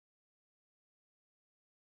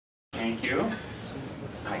Thank you.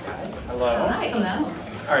 Hi guys. Hello. Hi. Hello.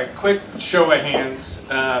 All right, quick show of hands.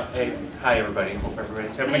 Hey, hi everybody. Hope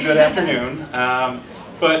everybody's having a good afternoon.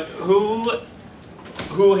 But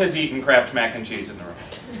who has eaten Kraft mac and cheese in the room?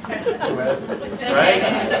 Who has? Right?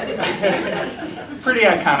 Pretty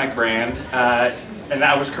iconic brand. And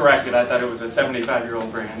I was corrected. I thought it was a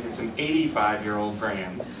 75-year-old brand. It's an 85-year-old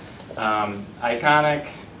brand. Iconic,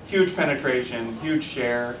 huge penetration, huge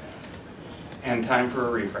share, and time for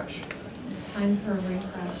a refresh. Time for a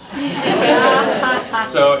refresh.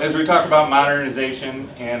 So as we talk about modernization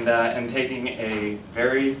and taking a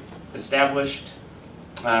very established,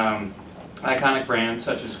 iconic brand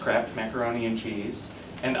such as Kraft macaroni and cheese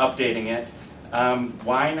and updating it,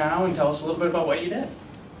 why now? And tell us a little bit about what you did.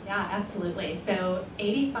 Yeah, absolutely. So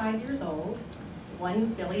 85 years old,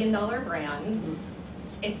 $1 billion brand.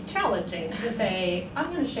 It's challenging to say,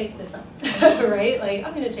 I'm going to shake this up, right? Like,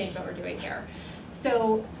 I'm going to change what we're doing here.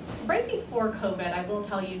 So right before COVID, I will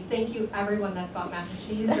tell you, thank you everyone that's bought mac and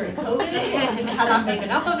cheese during COVID and cannot make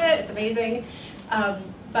enough of it. It's amazing.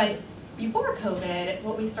 But before COVID,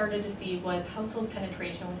 what we started to see was household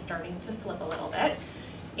penetration was starting to slip a little bit,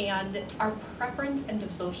 and our preference and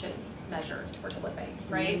devotion measures were slipping,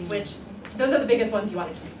 right? Which, those are the biggest ones you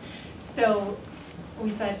want to keep. So we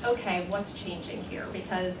said, okay, what's changing here?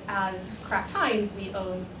 Because as Kraft Heinz, we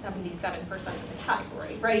own 77% of the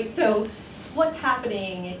category, right? So what's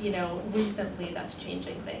happening, recently that's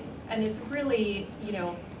changing things? And it's really,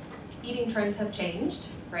 eating trends have changed,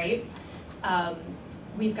 right?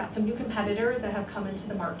 We've got some new competitors that have come into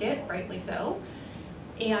the market, rightly so,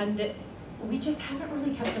 and we just haven't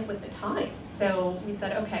really kept up with the times. So we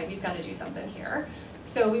said, okay, we've got to do something here.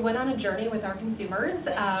 So we went on a journey with our consumers,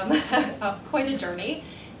 quite a journey,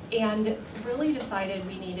 and really decided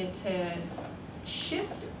we needed to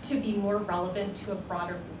shift to be more relevant to a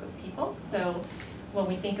broader group of people. So when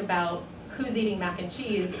we think about who's eating mac and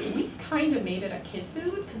cheese, we kind of made it a kid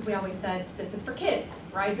food because we always said, this is for kids,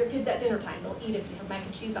 right? Your kids at dinner time, they'll eat it if you have mac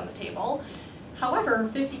and cheese on the table. However,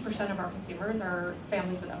 50% of our consumers are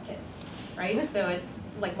families without kids, right? So it's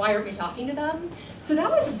like, why aren't we talking to them? So that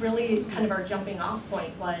was really kind of our jumping off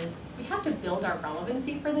point, was we have to build our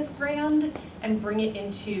relevancy for this brand and bring it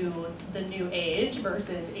into the new age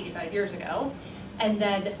versus 85 years ago. And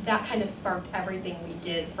then that kind of sparked everything we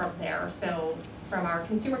did from there. So from our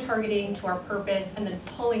consumer targeting to our purpose, and then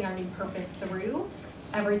pulling our new purpose through,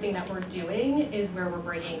 everything that we're doing is where we're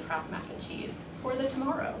bringing Kraft mac and cheese for the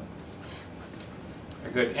tomorrow.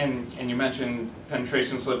 Very good. And you mentioned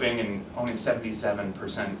penetration slipping and only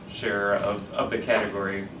 77% share of the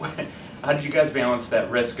category. How did you guys balance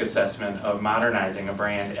that risk assessment of modernizing a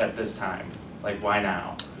brand at this time? Like, why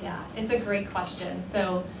now? Yeah, it's a great question.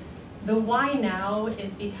 So the why now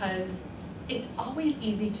is because it's always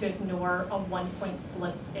easy to ignore a 1-point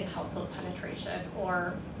slip in household penetration,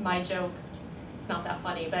 or my joke, it's not that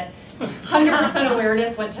funny, but 100%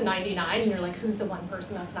 awareness went to 99, and you're like, who's the one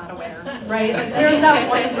person that's not aware, right? Like, there's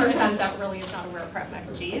that 1% that really is not aware of Kraft mac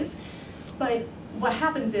and cheese. But what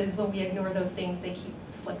happens is when we ignore those things, they keep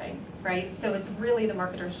slipping, right? So it's really the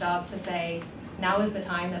marketer's job to say, now is the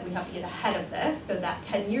time that we have to get ahead of this, so that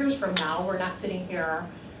 10 years from now, we're not sitting here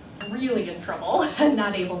really in trouble and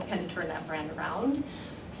not able to kind of turn that brand around.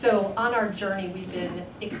 So on our journey, we've been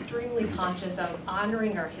extremely conscious of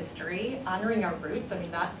honoring our history, honoring our roots. I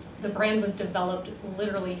mean, the brand was developed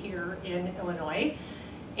literally here in Illinois,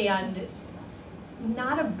 and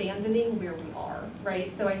not abandoning where we are,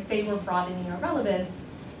 right? So I say we're broadening our relevance.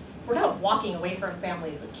 We're not walking away from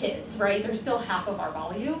families with kids, right? They're still half of our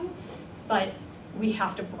volume, but we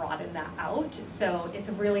have to broaden that out. So it's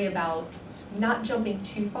really about not jumping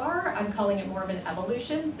too far. I'm calling it more of an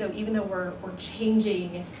evolution. So even though we're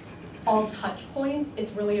changing all touch points,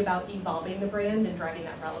 it's really about evolving the brand and driving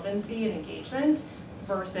that relevancy and engagement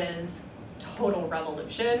versus total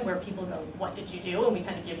revolution where people go, what did you do? And we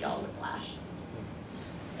kind of give you all a whiplash.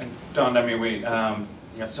 And Dawn, I mean, we,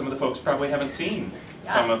 some of the folks probably haven't seen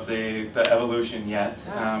some of the evolution yet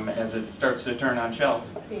as it starts to turn on shelf.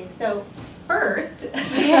 So first,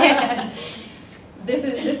 this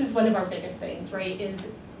is one of our biggest things, right, is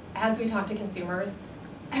as we talk to consumers,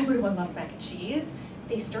 everyone loves mac and cheese.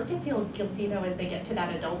 They start to feel guilty though as they get to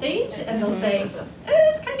that adult age, and they'll say,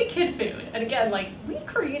 it's kind of kid food. And again, like, we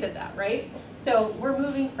created that, right? So we're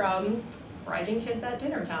moving from bribing kids at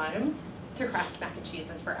dinner time to Kraft mac and cheese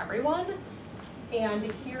is for everyone.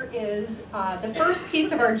 And here is the first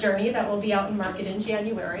piece of our journey that will be out in market in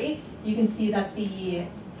January. You can see that the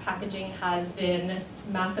packaging has been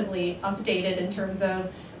massively updated in terms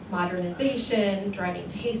of modernization, driving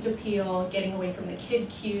taste appeal, getting away from the kid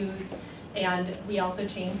cues, And we also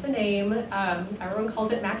changed the name. Everyone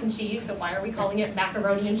calls it mac and cheese, so why are we calling it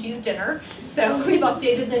macaroni and cheese dinner? So we've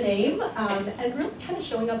updated the name and really kind of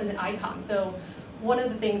showing up as an icon. So one of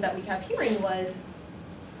the things that we kept hearing was,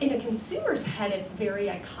 in a consumer's head, it's very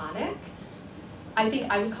iconic. I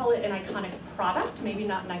think I would call it an iconic product, maybe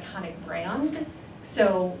not an iconic brand.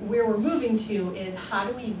 So where we're moving to is, how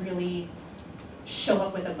do we really show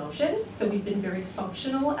up with emotion? So we've been very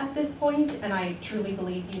functional at this point, and I truly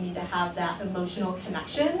believe you need to have that emotional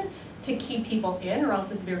connection to keep people in, or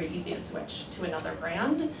else it's very easy to switch to another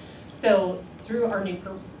brand. So through our new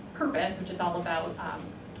purpose, which is all about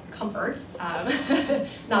comfort,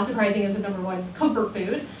 not surprising as the #1 comfort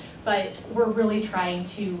food, but we're really trying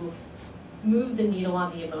to move the needle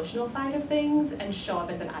on the emotional side of things and show up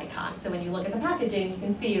as an icon. So when you look at the packaging, you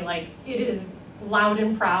can see like it is loud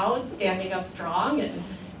and proud, standing up strong, and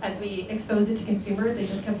as we exposed it to consumers, they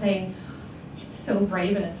just kept saying, it's so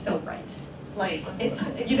brave and it's so bright. Like, it's,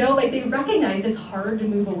 you know, like they recognize it's hard to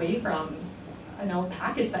move away from an old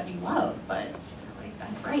package that you love, but like,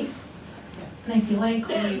 that's right. And I feel like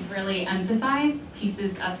we've really emphasized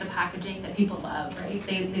pieces of the packaging that people love, right?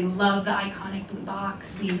 They love the iconic blue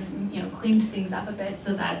box. We've, you know, cleaned things up a bit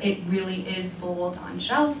so that it really is bold on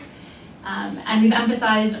shelf. And we've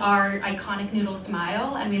emphasized our iconic noodle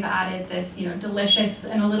smile, and we've added this, you know, delicious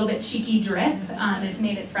and a little bit cheeky drip, and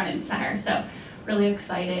made it front and center. So really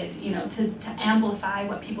excited, you know, to amplify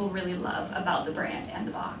what people really love about the brand and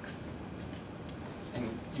the box. And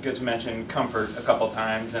you guys mentioned comfort a couple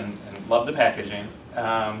times and love the packaging.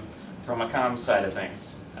 From a comms side of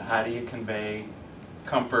things, how do you convey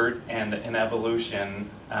comfort and an evolution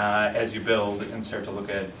as you build and start to look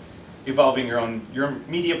at evolving your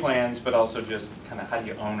media plans, but also just kind of how do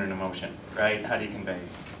you own an emotion, right? How do you convey?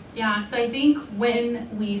 Yeah, so I think when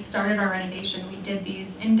we started our renovation, we did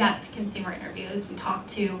these in-depth consumer interviews. We talked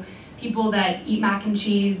to people that eat mac and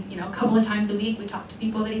cheese, you know, a couple of times a week. We talked to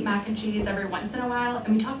people that eat mac and cheese every once in a while,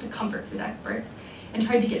 and we talked to comfort food experts and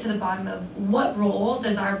tried to get to the bottom of what role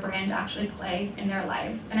does our brand actually play in their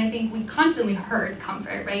lives. And I think we constantly heard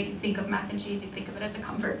comfort, right? You think of mac and cheese, you think of it as a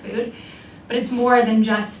comfort food. But it's more than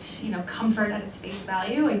just, you know, comfort at its face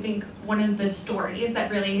value. I think one of the stories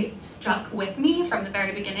that really stuck with me from the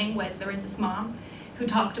very beginning was there was this mom who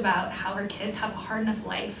talked about how her kids have a hard enough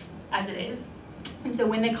life as it is. And so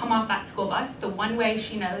when they come off that school bus, the one way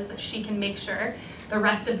she knows that she can make sure the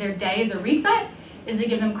rest of their day is a reset is to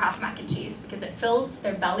give them Kraft mac and cheese, because it fills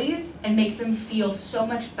their bellies and makes them feel so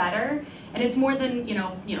much better. And it's more than, you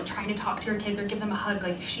know, trying to talk to your kids or give them a hug.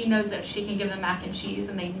 Like, she knows that she can give them mac and cheese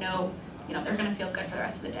and they know, you know, they're gonna feel good for the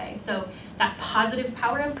rest of the day. So that positive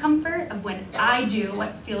power of comfort of when I do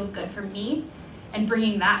what feels good for me and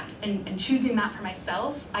bringing that and choosing that for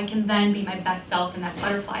myself, I can then be my best self in that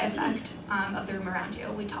butterfly effect of the room around you.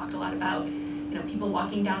 We talked a lot about, you know, people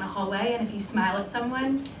walking down a hallway, and if you smile at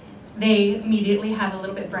someone, they immediately have a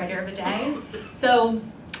little bit brighter of a day. So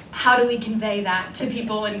how do we convey that to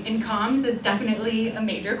people in comms is definitely a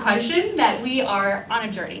major question that we are on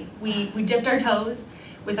a journey. We dipped our toes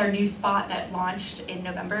with our new spot that launched in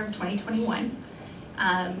November of 2021.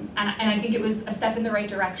 And I think it was a step in the right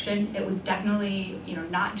direction. It was definitely, you know,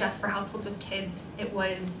 not just for households with kids. It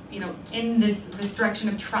was, you know, in this direction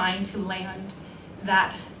of trying to land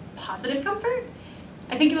that positive comfort.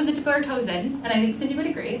 I think it was a dip our toes in, and I think Cindy would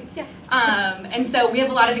agree. Yeah. And so we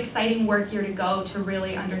have a lot of exciting work here to go to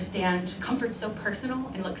really understand comfort's so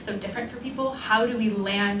personal and looks so different for people. How do we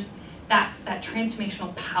land that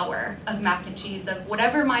transformational power of mac and cheese, of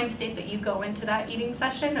whatever mind state that you go into that eating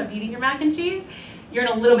session of eating your mac and cheese, you're in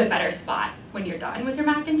a little bit better spot when you're done with your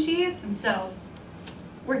mac and cheese. And so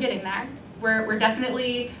we're getting there. We're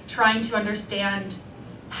definitely trying to understand,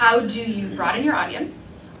 how do you broaden your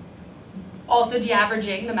audience, also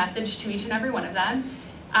de-averaging the message to each and every one of them,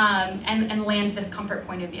 and land this comfort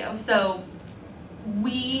point of view. So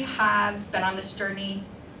we have been on this journey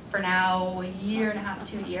for now a year and a half,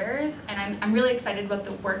 2 years, and I'm really excited about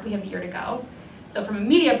the work we have a year to go. So from a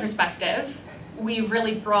media perspective, we've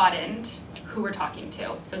really broadened who we're talking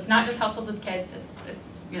to. So it's not just households with kids,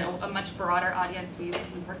 it's you know, a much broader audience. We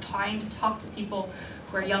were trying to talk to people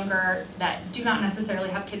who are younger that do not necessarily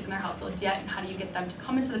have kids in their household yet, and how do you get them to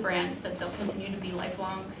come into the brand so that they'll continue to be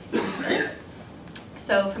lifelong users.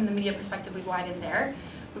 So from the media perspective, we've widened there.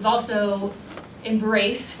 We've also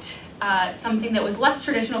embraced something that was less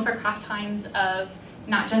traditional for Kraft Heinz, of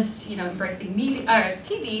not just, you know, embracing media, or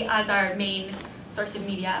TV as our main source of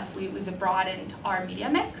media. We've broadened our media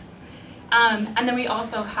mix. And then we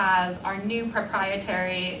also have our new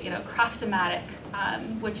proprietary, you know, Kraft-O-Matic,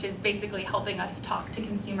 which is basically helping us talk to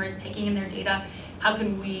consumers, taking in their data. How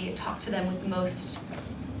can we talk to them with the most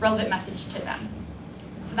relevant message to them.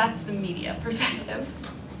 So that's the media perspective.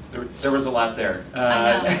 There was a lot there.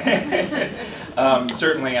 I know.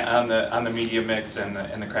 Certainly on the media mix and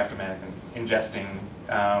the Kraft-O-Matic and ingesting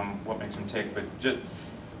what makes them tick, but just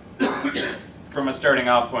from a starting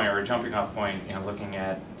off point or a jumping off point, looking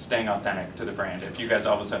at staying authentic to the brand. If you guys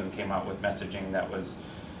all of a sudden came out with messaging that was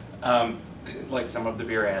like some of the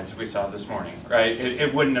beer ads we saw this morning, right?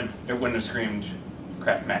 It wouldn't have screamed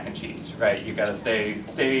Kraft mac and cheese, right? You got to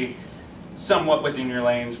stay somewhat within your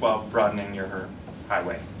lanes while broadening your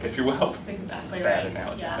highway, if you will. That's exactly Bad right.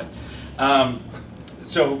 analogy, Yeah. but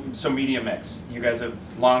so media mix. You guys have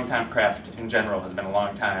long time. Kraft in general has been a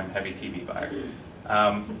long time heavy TV buyer.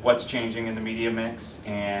 What's changing in the media mix,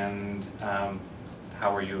 and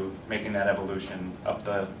how are you making that evolution up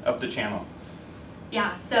the channel?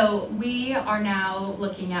 Yeah, so we are now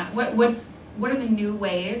looking at what are the new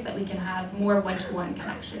ways that we can have more one-to-one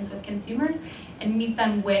connections with consumers and meet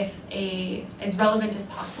them with as relevant as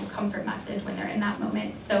possible comfort message when they're in that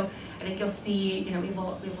moment. So I think you'll see, we have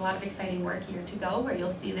a lot of exciting work here to go where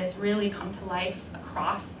you'll see this really come to life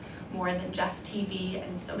across more than just TV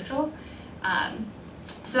and social.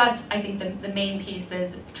 So that's, I think, the main piece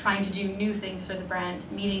is trying to do new things for the brand,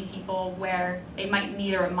 meeting people where they might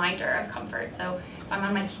need a reminder of comfort. So if I'm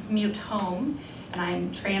on my commute home and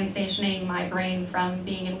I'm transitioning my brain from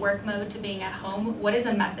being in work mode to being at home, what is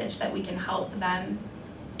a message that we can help them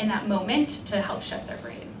in that moment to help shift their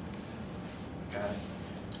brain?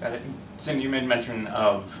 Got it. Cindy, you made mention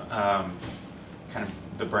of kind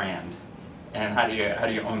of the brand, and how do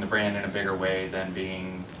you own the brand in a bigger way than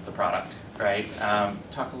being the product, right?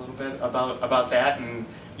 Talk a little bit about that and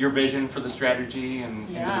your vision for the strategy and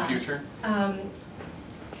into the future. Can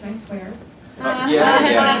I swear?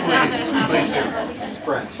 Yeah, please do. It's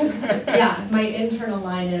French. Yeah, my internal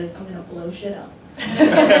line is, I'm gonna blow shit up.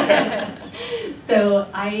 So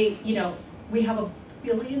we have a $1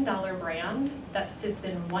 billion brand that sits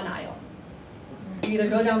in one aisle. You either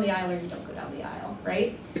go down the aisle or you don't go down the aisle,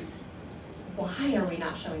 right? Why are we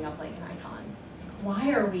not showing up like an icon?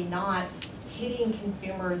 Why are we not hitting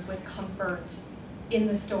consumers with comfort in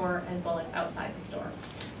the store as well as outside the store?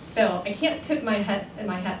 So I can't tip my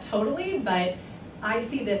hat totally, but I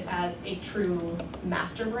see this as a true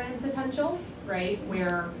master brand potential, right?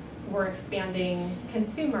 Where we're expanding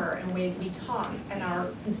consumer and ways we talk and our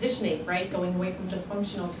positioning, right? Going away from just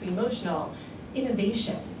functional to emotional.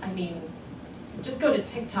 Innovation. I mean, just go to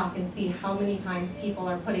TikTok and see how many times people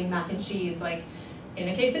are putting mac and cheese like in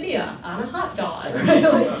a quesadilla, on a hot dog, right?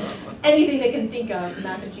 Like, anything they can think of,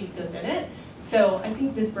 mac and cheese goes in it. So I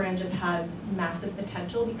think this brand just has massive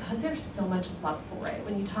potential because there's so much love for it.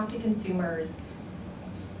 When you talk to consumers,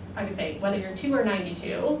 I would say whether you're 2 or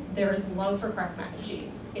 92, there is love for Kraft mac and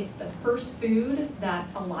cheese. It's the first food that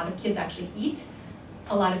a lot of kids actually eat.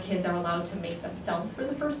 A lot of kids are allowed to make themselves for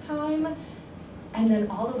the first time. And then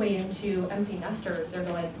all the way into empty nesters, they're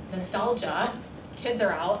like, nostalgia, kids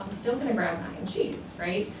are out, I'm still gonna grab mac and cheese,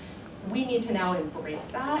 right? We need to now embrace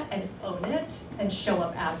that and own it and show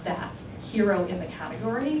up as that hero in the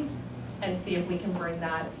category and see if we can bring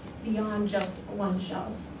that beyond just one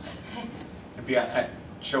shelf.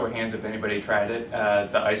 Show of hands if anybody tried it,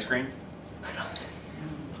 the ice cream.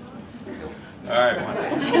 All right, one.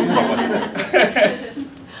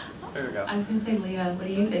 There we go. I was going to say, Leah, what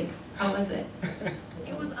do you think? How was it?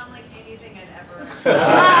 It was unlike anything I'd ever.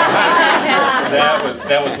 That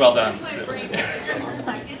was well done. My brain was for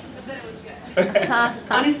seconds, but then it was good.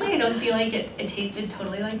 Honestly, I don't feel like it tasted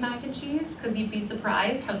totally like mac and cheese because you'd be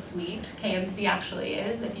surprised how sweet KMC actually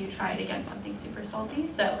is if you tried against something super salty.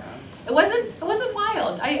 So it wasn't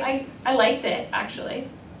wild. I liked it actually.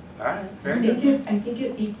 All right, very good. I think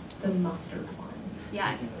it beats the mustard one.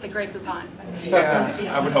 Yes, the Grey Poupon. Yeah,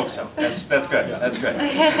 I would hope so. That's good. That's good.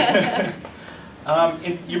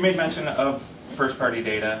 You made mention of first-party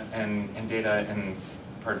data and data in,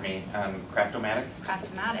 pardon me, Kraft-O-Matic?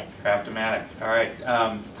 Kraft-O-Matic. Kraft-O-Matic. All right.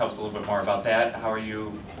 Tell us a little bit more about that.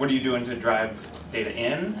 What are you doing to drive data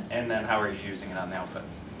in, and then how are you using it on the output?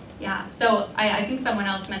 Yeah, so I think someone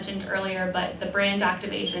else mentioned earlier, but the brand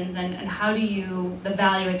activations and how do you, the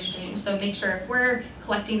value exchange. So make sure if we're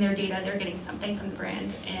collecting their data, they're getting something from the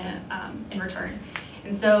brand in return.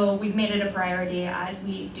 And so we've made it a priority as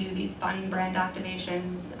we do these fun brand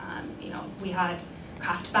activations. We had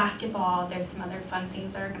Kraft basketball, there's some other fun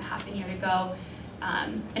things that are gonna happen here to go.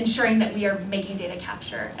 Ensuring that we are making data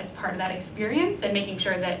capture as part of that experience and making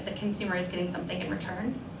sure that the consumer is getting something in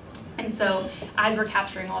return. And so as we're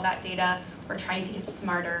capturing all that data, we're trying to get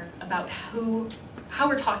smarter about how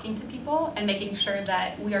we're talking to people and making sure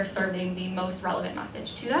that we are serving the most relevant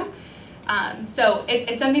message to them. So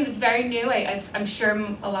it's something that's very new. I'm sure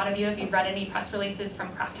a lot of you, if you've read any press releases from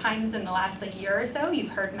Kraft Heinz in the last year or so, you've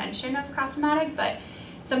heard mention of Kraft-O-Matic, but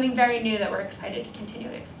something very new that we're excited to continue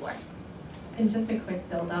to explore. And just a quick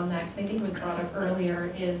build on that, because I think it was brought up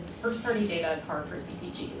earlier, is first-party data is hard for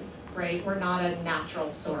CPGs, right? We're not a natural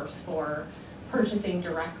source for purchasing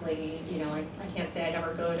directly. You know, I can't say I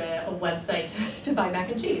never go to a website to buy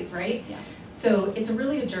mac and cheese, right? Yeah. So it's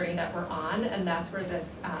really a journey that we're on, and that's where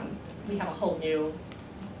this, we have a whole new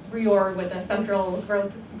reorg with a central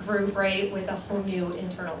growth group, right, with a whole new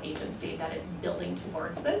internal agency that is building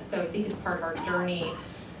towards this. So I think it's part of our journey.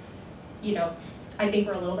 You know, I think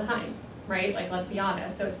we're a little behind, right? Like, let's be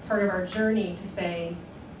honest. So it's part of our journey to say,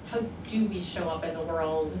 how do we show up in the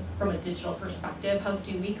world from a digital perspective? How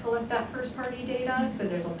do we collect that first-party data? So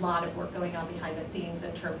there's a lot of work going on behind the scenes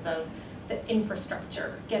in terms of the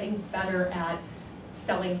infrastructure, getting better at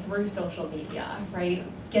selling through social media, right?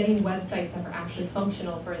 Getting websites that are actually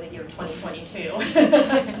functional for the year 2022.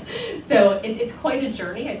 So it's quite a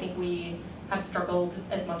journey. I think we have struggled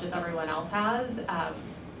as much as everyone else has.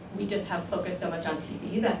 We just have focused so much on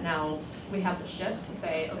TV that now we have the shift to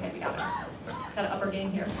say, okay, we gotta up our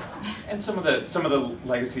game here. And some of the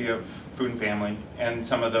legacy of Food and Family, and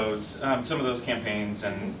some of those campaigns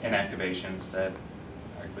and activations that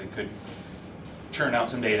arguably could churn out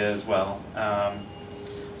some data as well.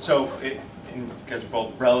 So you guys are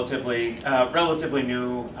both relatively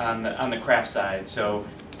new on the craft side. So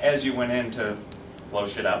as you went in to blow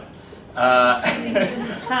shit up,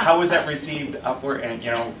 how was that received upward? And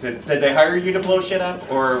did they hire you to blow shit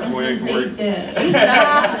up, or they did?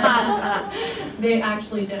 They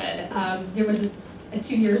actually did. There was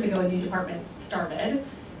 2 years ago a new department started,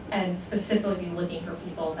 and specifically looking for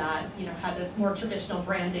people that had a more traditional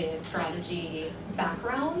branding and strategy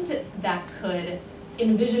background that could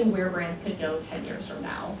envision where brands could go 10 years from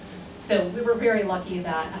now. So we were very lucky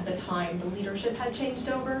that at the time the leadership had changed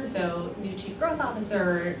over. So new chief growth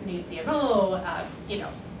officer, new CMO,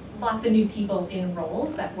 lots of new people in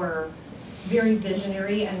roles that were very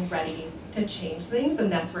visionary and ready to change things.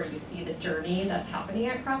 And that's where you see the journey that's happening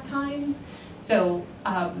at Kraft Heinz. So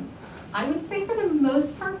I would say for the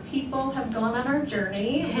most part, people have gone on our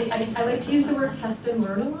journey. I like to use the word test and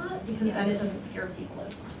learn a lot because then it doesn't scare people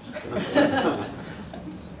as much.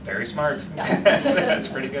 It's very smart. Yeah. That's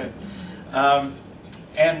pretty good.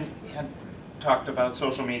 And talked about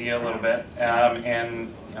social media a little bit,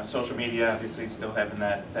 and social media obviously still having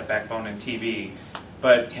that backbone in TV,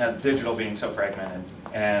 but digital being so fragmented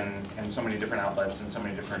and so many different outlets and so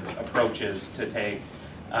many different approaches to take.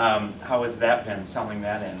 How has that been, selling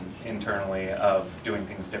that internally, of doing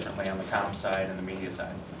things differently on the comm side and the media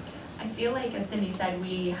side? I feel like, as Cindy said,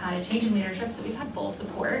 we had a change in leadership, so we've had full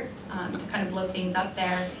support to kind of blow things up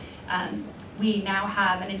there. We now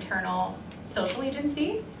have an internal social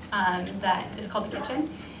agency that is called The Kitchen,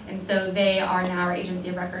 and so they are now our agency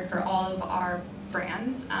of record for all of our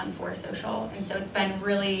brands for social. And so it's been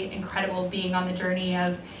really incredible being on the journey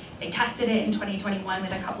of, they tested it in 2021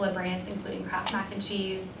 with a couple of brands, including Kraft Mac and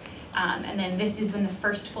Cheese. And then this has been the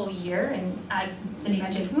first full year, and as Cindy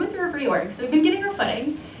mentioned, we went through a reorg, so we've been getting our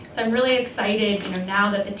footing. So I'm really excited,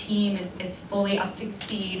 now that the team is fully up to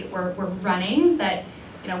speed, we're running, that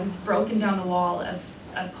we've broken down the wall of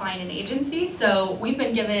client and agency. So we've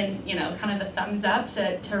been given, kind of the thumbs up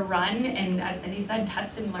to run, and as Cindy said,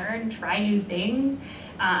 test and learn, try new things.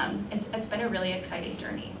 It's been a really exciting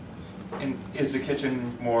journey. And is the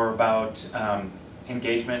kitchen more about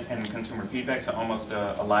engagement and consumer feedback, so almost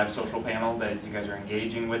a live social panel that you guys are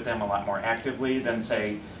engaging with them a lot more actively than,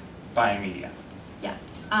 say, buying media?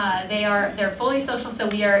 Yes, they're fully social, so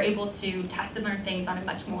we are able to test and learn things on a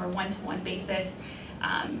much more one-to-one basis,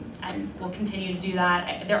 and we'll continue to do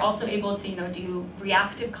that. They're also able to do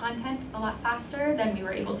reactive content a lot faster than we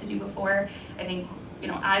were able to do before. I think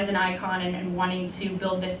as an icon and wanting to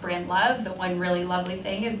build this brand love, the one really lovely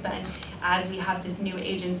thing has been, as we have this new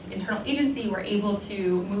internal agency, we're able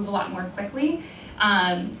to move a lot more quickly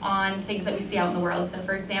on things that we see out in the world. So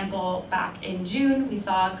for example, back in June, we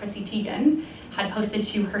saw Chrissy Teigen had posted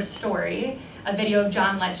to her story a video of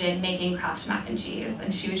John Legend making Kraft mac and cheese,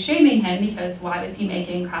 and she was shaming him because why was he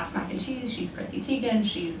making Kraft mac and cheese? She's Chrissy Teigen,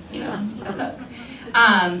 she's a cook.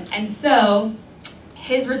 And so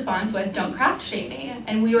his response was, "Don't Kraft shame me,"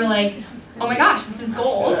 and we were like, oh my gosh, this is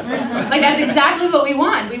gold. Like, that's exactly what we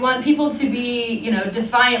want. We want people to be,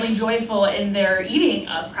 defiantly joyful in their eating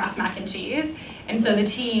of Kraft mac and cheese. And so the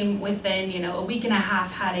team, within a week and a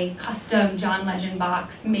half, had a custom John Legend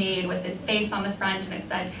box made with his face on the front, and it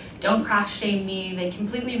said, "Don't craft shame me." They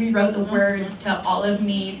completely rewrote the words to all of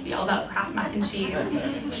me to be all about Kraft mac and cheese.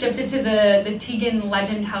 Shipped it to the Teagan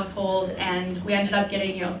Legend household, and we ended up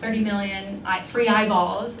getting 30 million free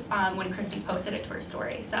eyeballs when Chrissy posted it to her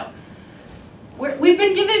story. So we've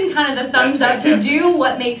been given kind of the thumbs up to do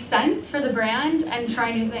what makes sense for the brand and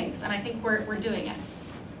try new things, and I think we're doing it.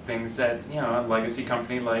 Things that a legacy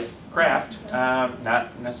company like Kraft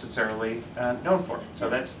not necessarily known for. So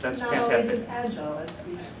that's fantastic. Not always as agile as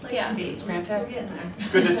we like to be. It's fantastic. We're getting there. It's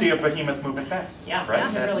good to see a behemoth moving fast. Yeah, right.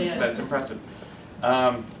 yeah, it really is. That's impressive.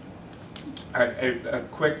 All right, a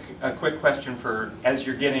quick question for, as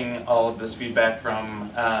you're getting all of this feedback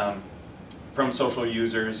from social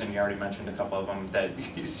users, and you already mentioned a couple of them, that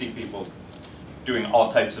you see people doing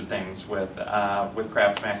all types of things with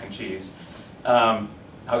Kraft mac and cheese.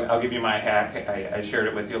 I'll give you my hack. I shared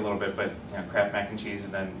it with you a little bit, but Kraft mac and cheese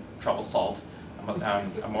and then truffle salt.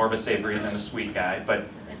 I'm more of a savory than a sweet guy, but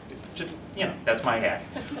just that's my hack.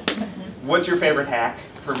 What's your favorite hack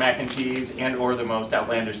for mac and cheese, and/or the most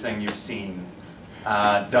outlandish thing you've seen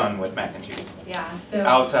done with mac and cheese? Yeah. So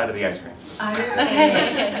outside of the ice cream.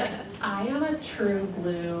 I am a true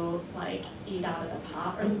blue, like, eat out of the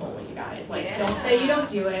pot or the bowl, you guys. Like, don't say you don't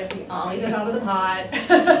do it. We all eat it out of the pot.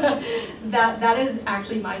 That is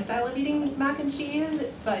actually my style of eating mac and cheese.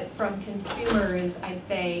 But from consumers, I'd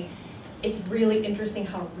say it's really interesting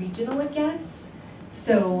how regional it gets.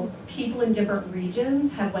 So people in different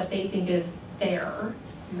regions have what they think is their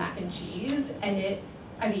mac and cheese, and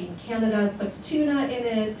Canada puts tuna in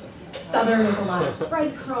it. Southern is a lot of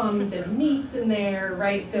breadcrumbs and meats in there,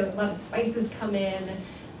 right? So a lot of spices come in.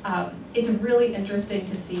 It's really interesting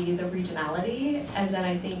to see the regionality. And then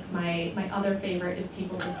I think my other favorite is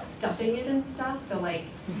people just stuffing it in stuff. So like,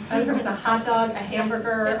 I don't care if it's a hot dog, a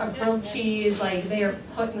hamburger, a grilled cheese, like they are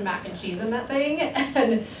putting mac and cheese in that thing.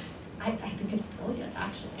 And I think it's brilliant,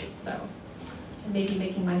 actually. So maybe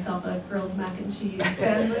making myself a grilled mac and cheese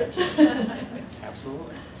sandwich.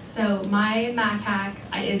 Absolutely. So my mac hack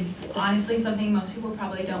is honestly something most people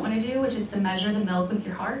probably don't want to do, which is to measure the milk with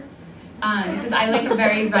your heart. Because I like a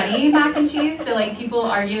very runny mac and cheese, so like people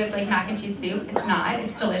argue it's like mac and cheese soup. It's not.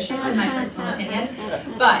 It's delicious in my personal opinion.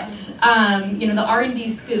 But the R&D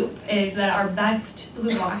scoop is that our best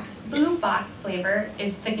blue box flavor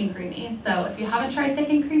is thick and creamy. So if you haven't tried thick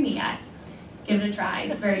and creamy yet, give it a try.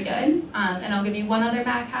 It's very good. And I'll give you one other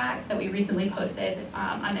mac hack that we recently posted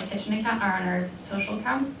on the kitchen account or on our social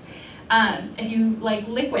accounts. If you like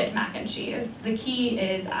liquid mac and cheese, the key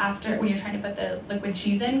is when you're trying to put the liquid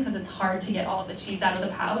cheese in, because it's hard to get all of the cheese out of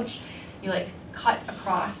the pouch, you like cut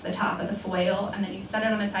across the top of the foil, and then you set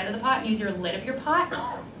it on the side of the pot and use your lid of your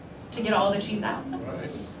pot to get all of the cheese out.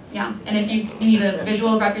 Nice. Yeah, and if you need a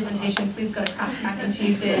visual representation, please go to Kraft Mac and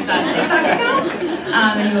Cheese's TikTok account,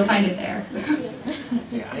 and you will find it there.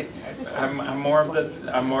 See, I'm more of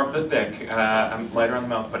the thick. I'm lighter on the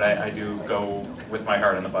milk, but I do go with my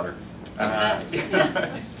heart on the butter. As you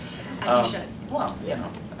should. Well,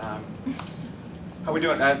 how we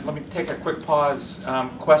doing? Let me take a quick pause.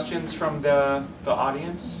 Questions from the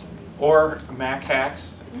audience, or Mac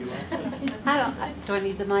hacks, if you like. Do I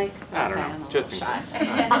need the mic? I don't Okay, know. I'm a Just in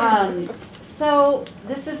little case. So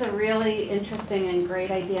this is a really interesting and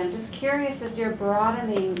great idea. I'm just curious, as you're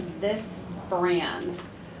broadening this brand,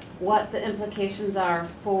 what the implications are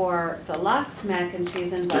for deluxe mac and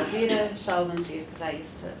cheese and Velveeta shells and cheese, because I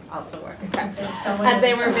used to also work at Kraft. And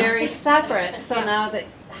they were very separate. So now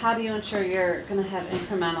how do you ensure you're going to have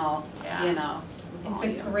incremental, It's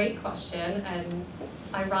a great question, and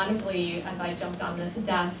ironically, as I jumped on this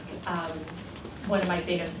desk, one of my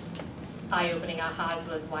biggest eye-opening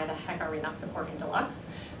ahas was, why the heck are we not supporting Deluxe?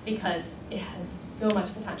 Because it has so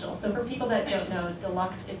much potential. So for people that don't know,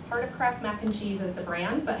 Deluxe is part of Kraft Mac and Cheese as the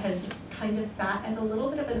brand, but has kind of sat as a little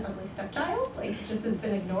bit of an ugly stepchild, like just has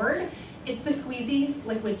been ignored. It's the squeezy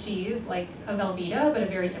liquid cheese, like a Velveeta, but a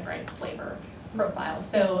very different flavor profile.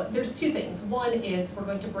 So there's two things. One is we're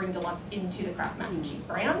going to bring Deluxe into the Kraft Mac and Cheese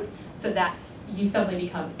brand, so that you suddenly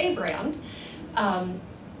become a brand.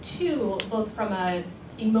 Two, both from a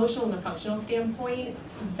emotional and a functional standpoint,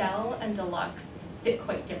 Vel and Deluxe sit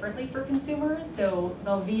quite differently for consumers. So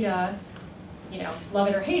Velveeta, love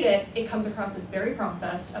it or hate it, it comes across as very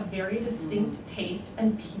processed, a very distinct taste,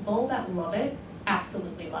 and people that love it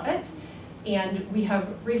absolutely love it. And we have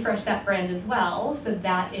refreshed that brand as well, so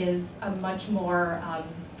that is a much more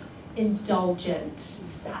indulgent,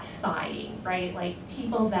 satisfying, right? Like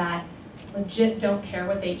people that legit don't care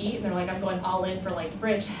what they eat, and they're like, I'm going all in for like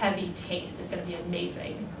rich, heavy taste. It's going to be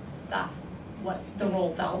amazing. That's what the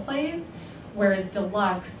role Vel plays. whereas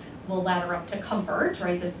deluxe will ladder up to comfort,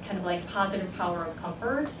 right? This kind of like positive power of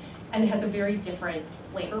comfort, and it has a very different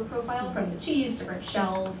flavor profile from the cheese, different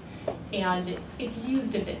shells, and it's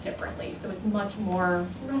used a bit differently. So it's much more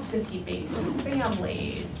recipe-based,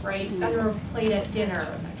 families, right? Center of plate at dinner,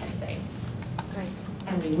 that kind of thing. Great.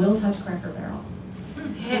 And we will touch Cracker Barrel.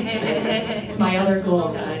 It's my other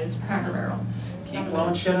goal, guys, Cracker Barrel. Keep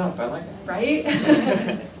blowing shit up, I like that. Right?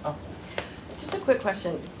 Oh. Just a quick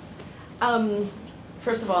question.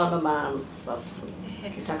 First of all, I'm a mom. Well,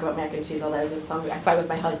 you talk about mac and cheese all that. I was just telling you, I fight with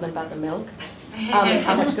my husband about the milk,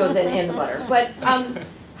 how much goes in and the butter. But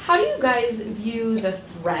how do you guys view the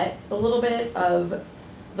threat a little bit of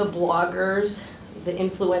the bloggers, the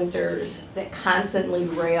influencers that constantly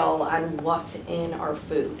rail on what's in our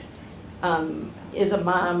food? Is a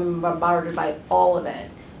mom bombarded by all of it?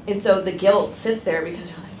 And so the guilt sits there because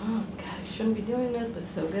you're like, oh God, I shouldn't be doing this, but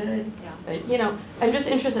it's so good. Yeah. But, you know, I'm just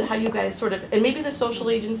interested how you guys sort of, and maybe the social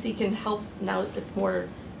agency can help now that it's more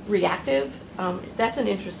reactive. That's an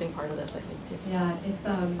interesting part of this, I think, too. Yeah, it's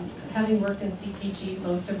having worked in CPG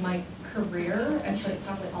most of my career, actually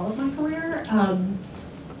probably all of my career,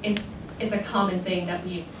 it's a common thing that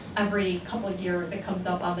every couple of years it comes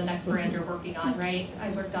up on the next brand you're working on, right?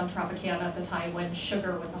 I worked on Tropicana at the time when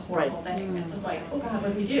sugar was a horrible thing. It was like, oh God,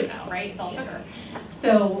 what do we do now, right? It's all sugar.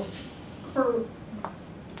 So for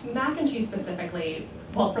mac and cheese specifically,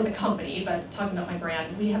 well, for the company, but talking about my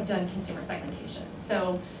brand, we have done consumer segmentation.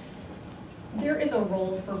 So there is a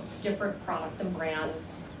role for different products and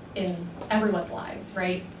brands in everyone's lives,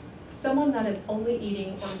 right? Someone that is only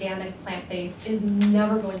eating organic, plant-based is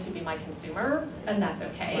never going to be my consumer, and that's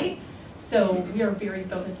okay. So we are very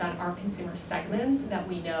focused on our consumer segments that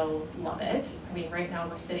we know love it. I mean, right now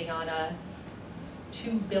we're sitting on a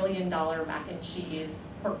 $2 billion mac and cheese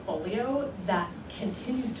portfolio that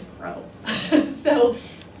continues to grow. So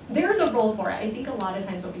there's a role for it. I think a lot of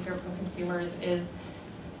times what we hear from consumers is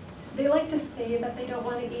they like to say that they don't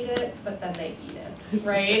want to eat it, but then they eat it,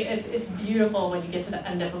 right? It's beautiful when you get to the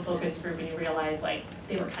end of a focus group and you realize like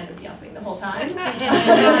they were kind of BSing the whole time.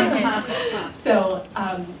 So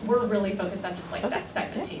we're really focused on just like that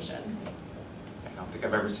segmentation. I don't think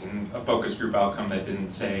I've ever seen a focus group outcome that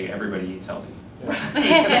didn't say everybody eats healthy.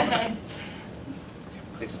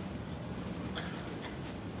 Please.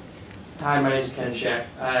 Hi, my name is Ken Shack.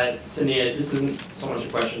 Cindy, this isn't so much a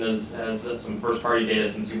question as some first-party data,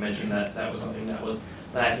 since you mentioned that was something that was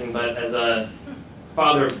lacking. But as a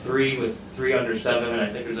father of three with 3 under 7, and I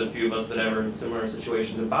think there's a few of us that are in similar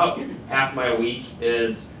situations, about half my week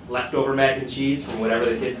is leftover mac and cheese from whatever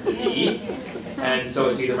the kids didn't eat. And so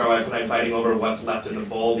it's either my wife and I fighting over what's left in the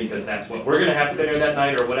bowl because that's what we're going to have for dinner that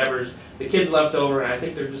night, or whatever's the kids left over. And I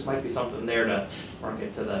think there just might be something there to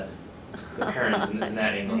market to the parents in that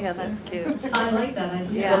angle. Yeah, that's cute. I like that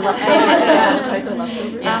idea.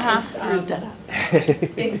 Yeah.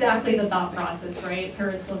 Exactly the thought process, right?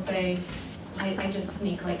 Parents will say, I just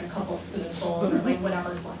sneak like a couple spoonfuls or like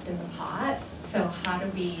whatever's left in the pot. So how do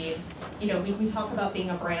we, we talk about being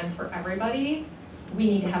a brand for everybody. We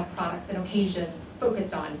need to have products and occasions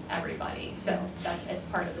focused on everybody. So it's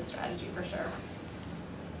part of the strategy for sure.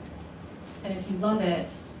 And if you love it,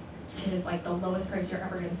 it is like the lowest price you're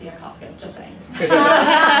ever going to see at Costco, just saying.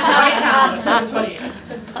 Right now, 2028.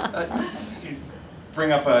 You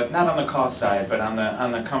bring up not on the cost side, but on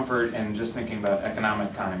the comfort and just thinking about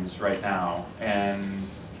economic times right now, and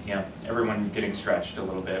everyone getting stretched a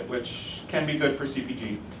little bit, which can be good for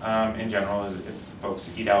CPG in general, if folks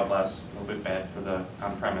eat out less. A little bit bad for the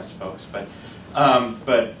on-premise folks, but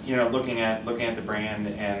looking at the brand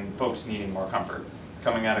and folks needing more comfort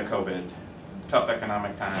coming out of COVID. Tough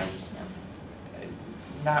economic times,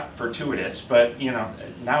 not fortuitous, but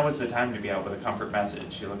now is the time to be out with a comfort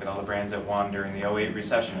message. You look at all the brands that won during the 08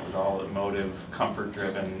 recession, it was all emotive,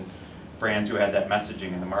 comfort-driven brands who had that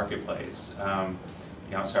messaging in the marketplace.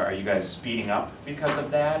 So are you guys speeding up because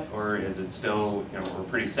of that, or is it still, we're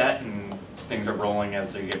pretty set and things are rolling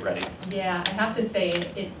as they get ready? Yeah, I have to say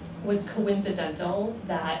it was coincidental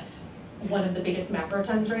that one of the biggest macro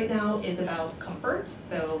trends right now is about comfort.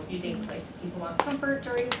 So if you think like people want comfort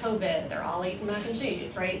during COVID, they're all eating mac and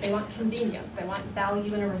cheese, right? They want convenience, they want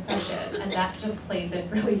value in a recession, and that just plays in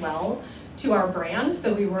really well to our brand.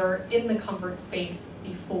 So we were in the comfort space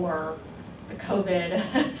before the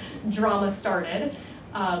COVID drama started.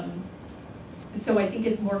 So I think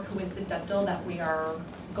it's more coincidental that we are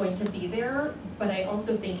going to be there, but I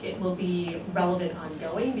also think it will be relevant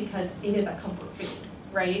ongoing because it is a comfort food.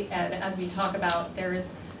 Right, and as we talk about, it's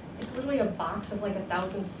literally a box of like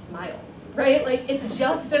 1,000 smiles, right? Like it's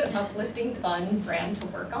just an uplifting, fun brand to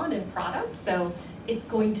work on and product, so it's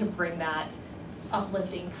going to bring that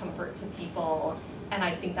uplifting comfort to people, and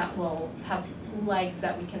I think that will have legs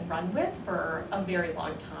that we can run with for a very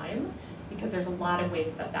long time, because there's a lot of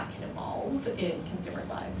ways that that can evolve in consumers'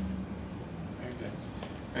 lives. Very good.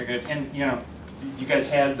 Very good. And you know, you guys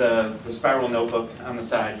had the spiral notebook on the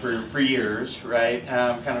side for years, right?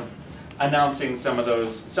 Kind of announcing some of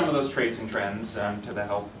those traits and trends to the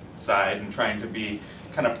health side and trying to be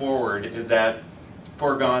kind of forward. Is that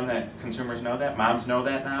foregone that consumers know that, moms know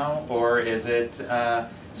that now, or is it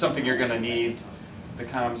something you're going to need the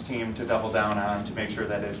comms team to double down on to make sure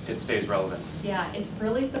that it stays relevant? Yeah, it's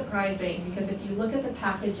really surprising because if you look at the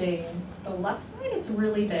packaging, the left side it's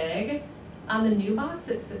really big. On the new box,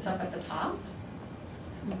 it sits up at the top.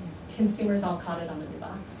 Consumers all caught it on the new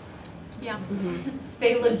box. Yeah.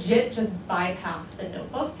 They legit just bypass the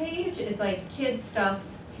notebook page. It's like kid stuff,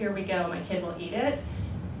 here we go, my kid will eat it.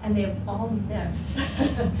 And they've all missed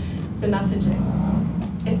the messaging.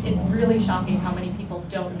 It's really shocking how many people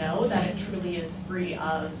don't know that it truly is free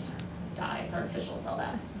of dyes, artificials, all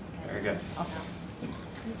that. Very good.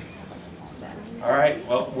 All right,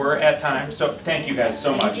 well, we're at time, so thank you guys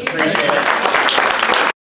so much. Appreciate it.